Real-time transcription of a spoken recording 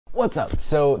What's up?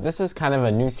 So this is kind of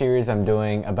a new series I'm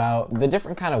doing about the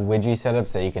different kind of WIdgy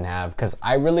setups that you can have, because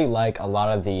I really like a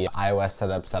lot of the iOS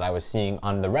setups that I was seeing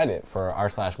on the Reddit for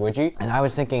r/WIdgy, and I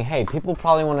was thinking, hey, people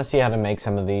probably want to see how to make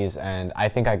some of these, and I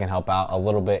think I can help out a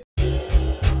little bit.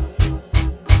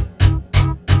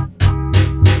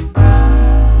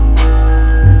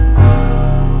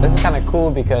 This is kind of cool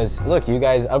because, look, you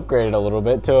guys upgraded a little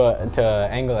bit to an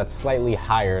angle that's slightly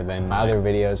higher than my other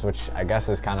videos, which I guess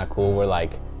is kind of cool. Where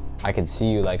like, I could see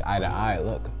you like eye to eye.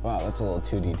 Look, wow, that's a little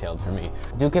too detailed for me.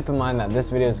 Do keep in mind that this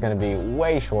video is going to be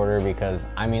way shorter because,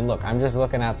 I mean, look, I'm just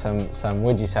looking at some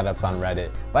WIdgy setups on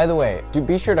Reddit. By the way, do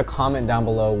be sure to comment down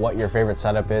below what your favorite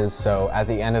setup is, so at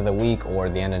the end of the week or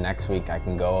the end of next week, I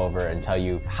can go over and tell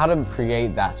you how to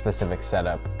create that specific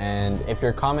setup. And if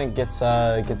your comment gets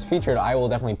featured, I will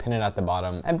definitely pin it at the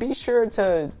bottom. And be sure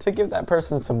to give that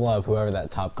person some love, whoever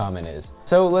that top comment is.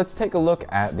 So let's take a look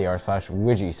at the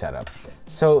r/WIdgy setup.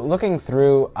 So looking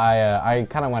through, I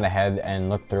kind of went ahead and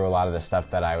looked through a lot of the stuff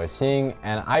that I was seeing,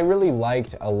 and I really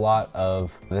liked a lot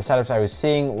of the setups I was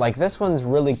seeing. Like, this one's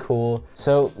really cool.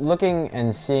 So looking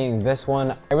and seeing this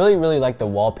one, I really like the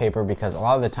wallpaper, because a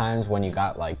lot of the times when you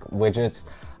got like widgets,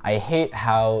 I hate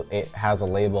how it has a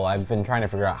label. I've been trying to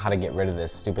figure out how to get rid of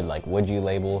this stupid like WIdgy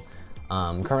label.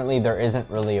 Currently there isn't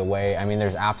really a way. I mean,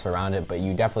 there's apps around it, but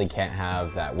you definitely can't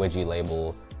have that WIdgy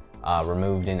label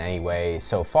removed in any way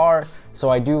so far. So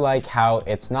I do like how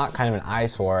it's not kind of an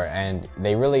eyesore, and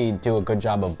they really do a good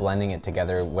job of blending it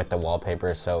together with the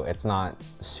wallpaper, so it's not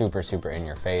super in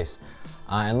your face.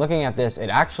 And looking at this, it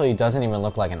actually doesn't even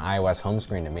look like an iOS home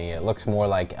screen to me. It looks more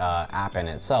like an app in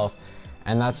itself,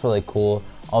 and that's really cool.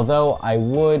 Although I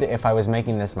would, if I was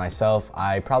making this myself,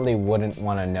 I probably wouldn't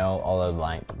want to know all of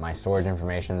like my storage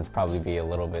information. It's probably be a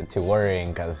little bit too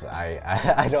worrying, because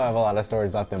I don't have a lot of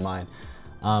storage left in mine.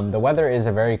 The weather is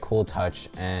a very cool touch,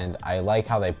 and I like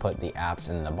how they put the apps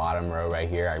in the bottom row right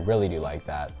here. I really do like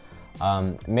that.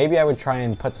 Maybe I would try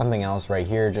and put something else right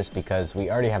here, just because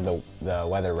we already have the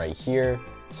weather right here.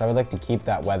 So I would like to keep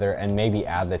that weather and maybe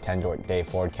add the 10-day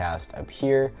forecast up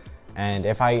here. And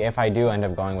if I do end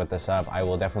up going with this setup, I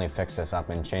will definitely fix this up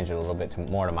and change it a little bit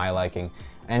more to my liking,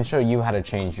 and show you how to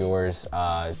change yours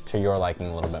to your liking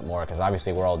a little bit more, because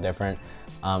obviously we're all different.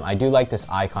 I do like this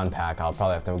icon pack. I'll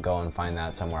probably have to go and find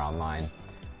that somewhere online.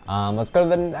 Let's go to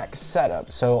the next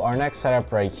setup. So our next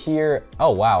setup right here,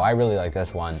 oh wow, I really like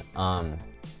this one. I'm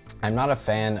not a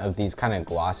fan of these kind of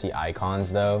glossy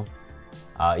icons though.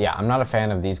 Yeah, I'm not a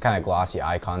fan of these kind of glossy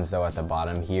icons though at the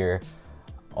bottom here.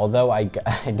 Although I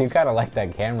do kind of like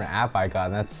that camera app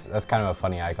icon. That's kind of a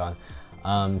funny icon.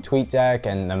 TweetDeck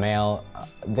and the mail,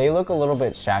 they look a little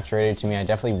bit saturated to me. I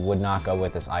definitely would not go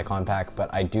with this icon pack, but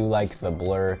I do like the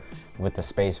blur with the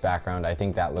space background. I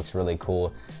think that looks really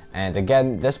cool. And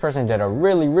again, this person did a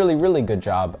really good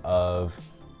job of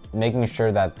making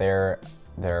sure that their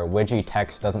WIdgy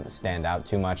text doesn't stand out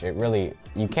too much. It really,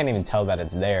 you can't even tell that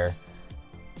it's there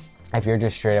if you're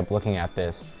just straight up looking at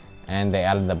this. And they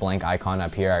added the blank icon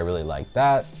up here. I really like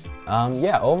that.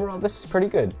 Yeah, overall this is pretty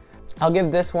good. I'll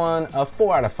give this one a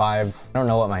 4 out of 5. I don't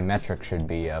know what my metric should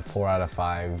be, a 4 out of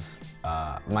 5.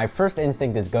 My first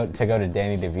instinct is to go to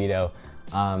Danny DeVito.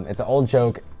 It's an old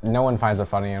joke, no one finds it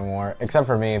funny anymore, except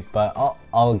for me, but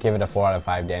I'll give it a 4 out of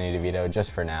 5 Danny DeVito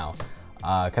just for now.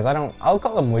 Because I'll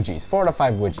call them widgies, 4 out of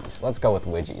 5 widgies. Let's go with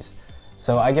widgies.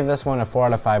 So I give this one a 4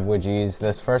 out of 5 widgies.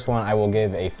 This first one I will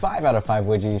give a 5 out of 5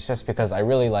 widgies, just because I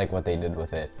really like what they did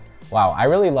with it. Wow, I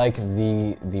really like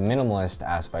the minimalist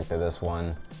aspect of this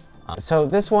one. So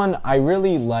this one, I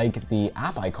really like the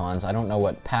app icons. I don't know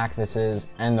what pack this is,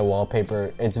 and the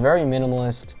wallpaper. It's very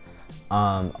minimalist,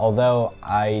 although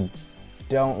I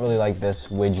don't really like this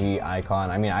WIdgy icon.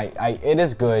 I mean, it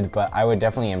is good, but I would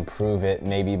definitely improve it,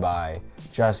 maybe by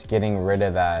just getting rid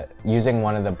of that, using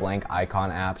one of the blank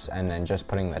icon apps and then just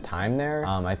putting the time there.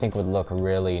 I think would look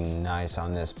really nice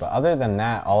on this. But other than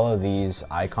that, all of these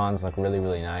icons look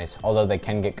really nice, although they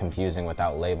can get confusing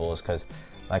without labels, because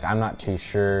like, I'm not too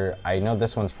sure. I know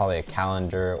this one's probably a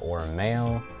calendar or a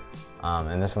mail,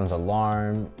 and this one's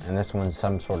alarm, and this one's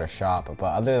some sort of shop. But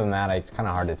other than that, it's kind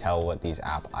of hard to tell what these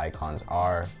app icons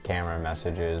are. Camera,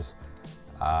 messages,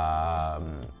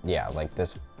 yeah, like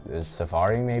this is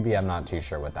Safari maybe? I'm not too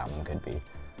sure what that one could be.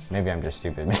 Maybe I'm just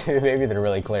stupid. Maybe they're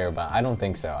really clear, but I don't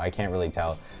think so. I can't really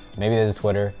tell. Maybe this is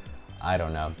Twitter. I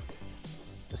don't know.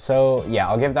 So yeah,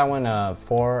 I'll give that one a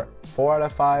 4 out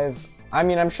of 5. I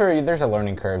mean, I'm sure there's a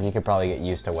learning curve. You could probably get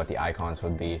used to what the icons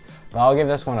would be, but I'll give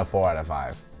this one a 4 out of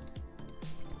 5.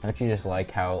 Don't you just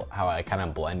like how I kind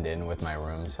of blend in with my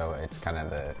room? So it's kind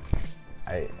of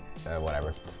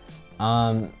whatever.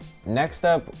 Next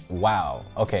up, wow.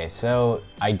 Okay, so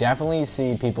I definitely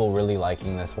see people really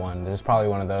liking this one. This is probably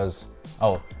one of those.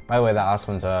 Oh, by the way, that last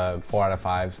one's a 4 out of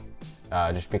 5,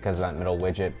 just because of that middle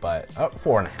widget, but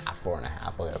 4.5,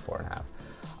 4.5, we'll go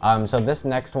 4.5. So this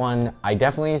next one, I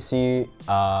definitely see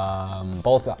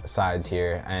both sides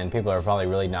here, and people are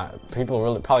probably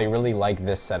probably really like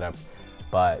this setup,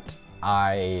 but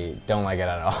I don't like it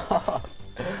at all.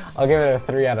 I'll give it a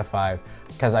 3 out of 5.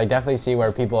 Because I definitely see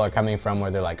where people are coming from,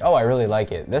 where they're like, oh, I really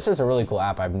like it. This is a really cool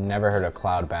app. I've never heard of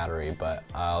cloud battery, but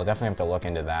I'll definitely have to look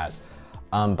into that.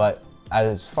 But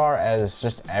as far as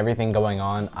just everything going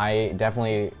on, I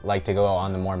definitely like to go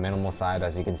on the more minimal side,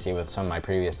 as you can see with some of my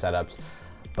previous setups.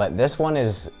 But this one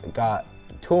has got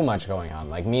too much going on.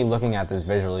 Like, me looking at this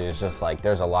visually is just like,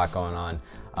 there's a lot going on.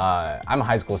 I'm a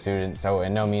high school student, so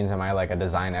in no means am I like a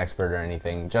design expert or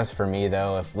anything. Just for me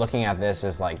though, if looking at this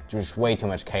is like just way too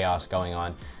much chaos going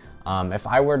on. If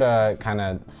I were to kind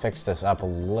of fix this up a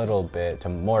little bit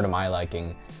more to my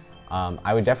liking,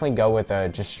 I would definitely go with a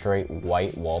just straight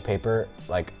white wallpaper.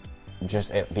 Like,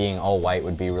 just it being all white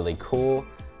would be really cool.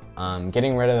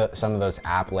 Getting rid of some of those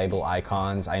app label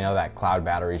icons. I know that cloud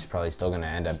battery is probably still going to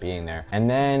end up being there. And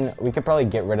then we could probably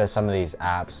get rid of some of these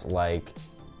apps, like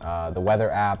the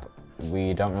weather app.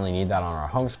 We don't really need that on our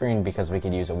home screen because we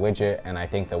could use a widget, and I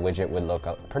think the widget would look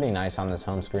pretty nice on this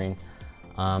home screen.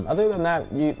 Other than that,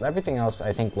 everything else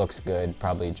I think looks good.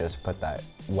 Probably just put that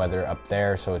weather up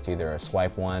there so it's either a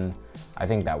swipe one. I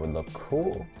think that would look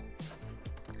cool.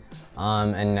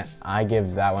 And I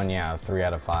give that one, yeah, a 3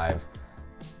 out of 5.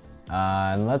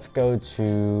 And let's go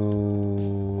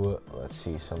to, let's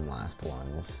see, some last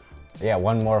ones. Yeah,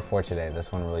 one more for today.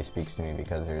 This one really speaks to me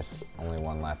because there's only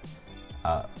one left.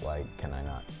 Like, can I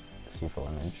not see full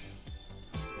image?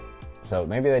 So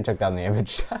maybe they took down the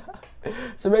image.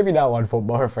 So maybe not one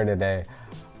more for today.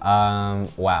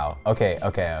 Wow, okay.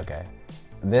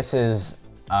 This is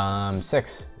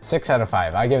 6 out of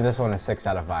 5. I give this one a 6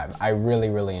 out of 5. I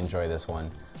really enjoy this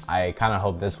one. I kind of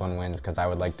hope this one wins because I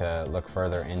would like to look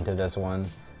further into this one.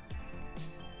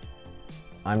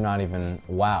 I'm not even,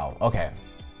 wow, okay.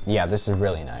 Yeah, this is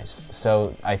really nice.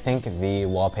 So I think the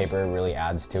wallpaper really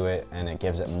adds to it, and it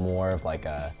gives it more of like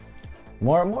a,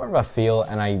 more of a feel,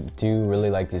 and I do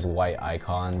really like these white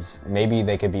icons. Maybe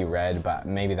they could be red, but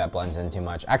maybe that blends in too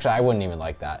much. Actually, I wouldn't even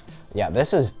like that. Yeah,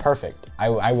 this is perfect.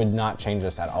 I would not change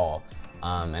this at all.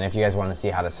 And if you guys want to see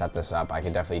how to set this up, I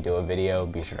could definitely do a video.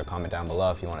 Be sure to comment down below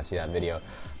if you want to see that video.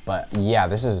 But yeah,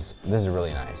 this is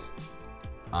really nice.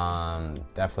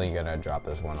 Definitely gonna drop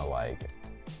this one a like.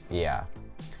 Yeah,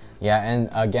 and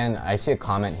again, I see a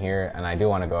comment here, and I do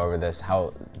want to go over this,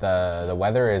 how the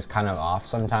weather is kind of off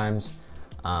sometimes.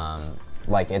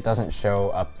 Like, it doesn't show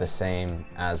up the same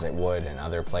as it would in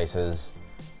other places.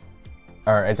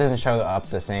 Or it doesn't show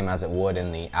up the same as it would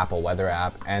in the Apple Weather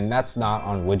app, and that's not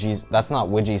on WIdgy's. That's not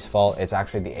WIdgy's fault. It's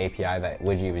actually the API that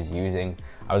WIdgy was using.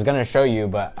 I was gonna show you,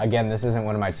 but again, this isn't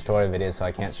one of my tutorial videos, so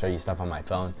I can't show you stuff on my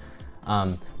phone.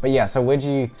 But yeah, so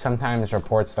WIdgy sometimes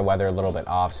reports the weather a little bit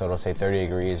off, so it'll say 30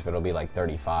 degrees, but it'll be like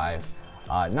 35.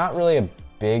 Not really a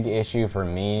big issue for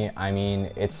me. I mean,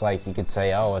 it's like you could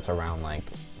say, oh, it's around like,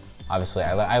 obviously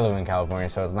I live in California,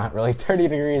 so it's not really 30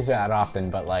 degrees that often,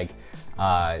 but like,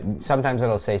 sometimes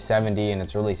it'll say 70 and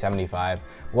it's really 75,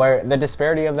 where the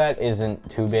disparity of that isn't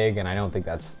too big, and I don't think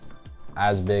that's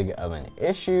as big of an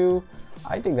issue.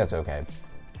 I think that's okay.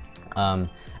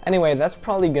 Anyway, that's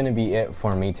probably going to be it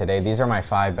for me today. These are my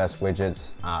 5 best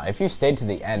widgets. If you stayed to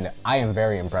the end, I am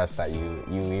very impressed that you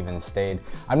even stayed.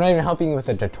 I'm not even helping you with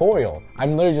a tutorial.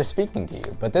 I'm literally just speaking to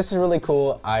you. But this is really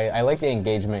cool. I like the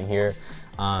engagement here.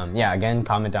 Yeah, again,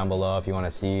 comment down below if you want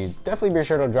to see. Definitely be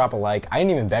sure to drop a like. I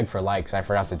didn't even beg for likes. I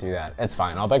forgot to do that. It's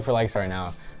fine. I'll beg for likes right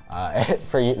now.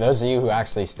 For you, those of you who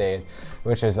actually stayed,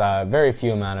 which is a very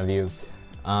few amount of you.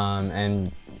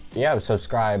 And yeah,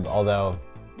 subscribe, although,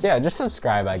 yeah, just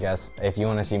subscribe, I guess, if you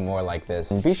want to see more like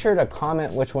this. And be sure to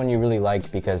comment which one you really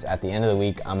like, because at the end of the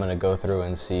week, I'm going to go through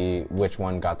and see which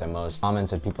one got the most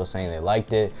comments of people saying they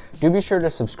liked it. Do be sure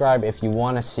to subscribe if you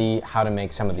want to see how to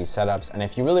make some of these setups. And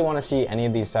if you really want to see any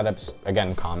of these setups,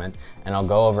 again, comment, and I'll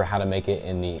go over how to make it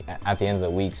at the end of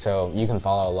the week, so you can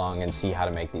follow along and see how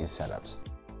to make these setups.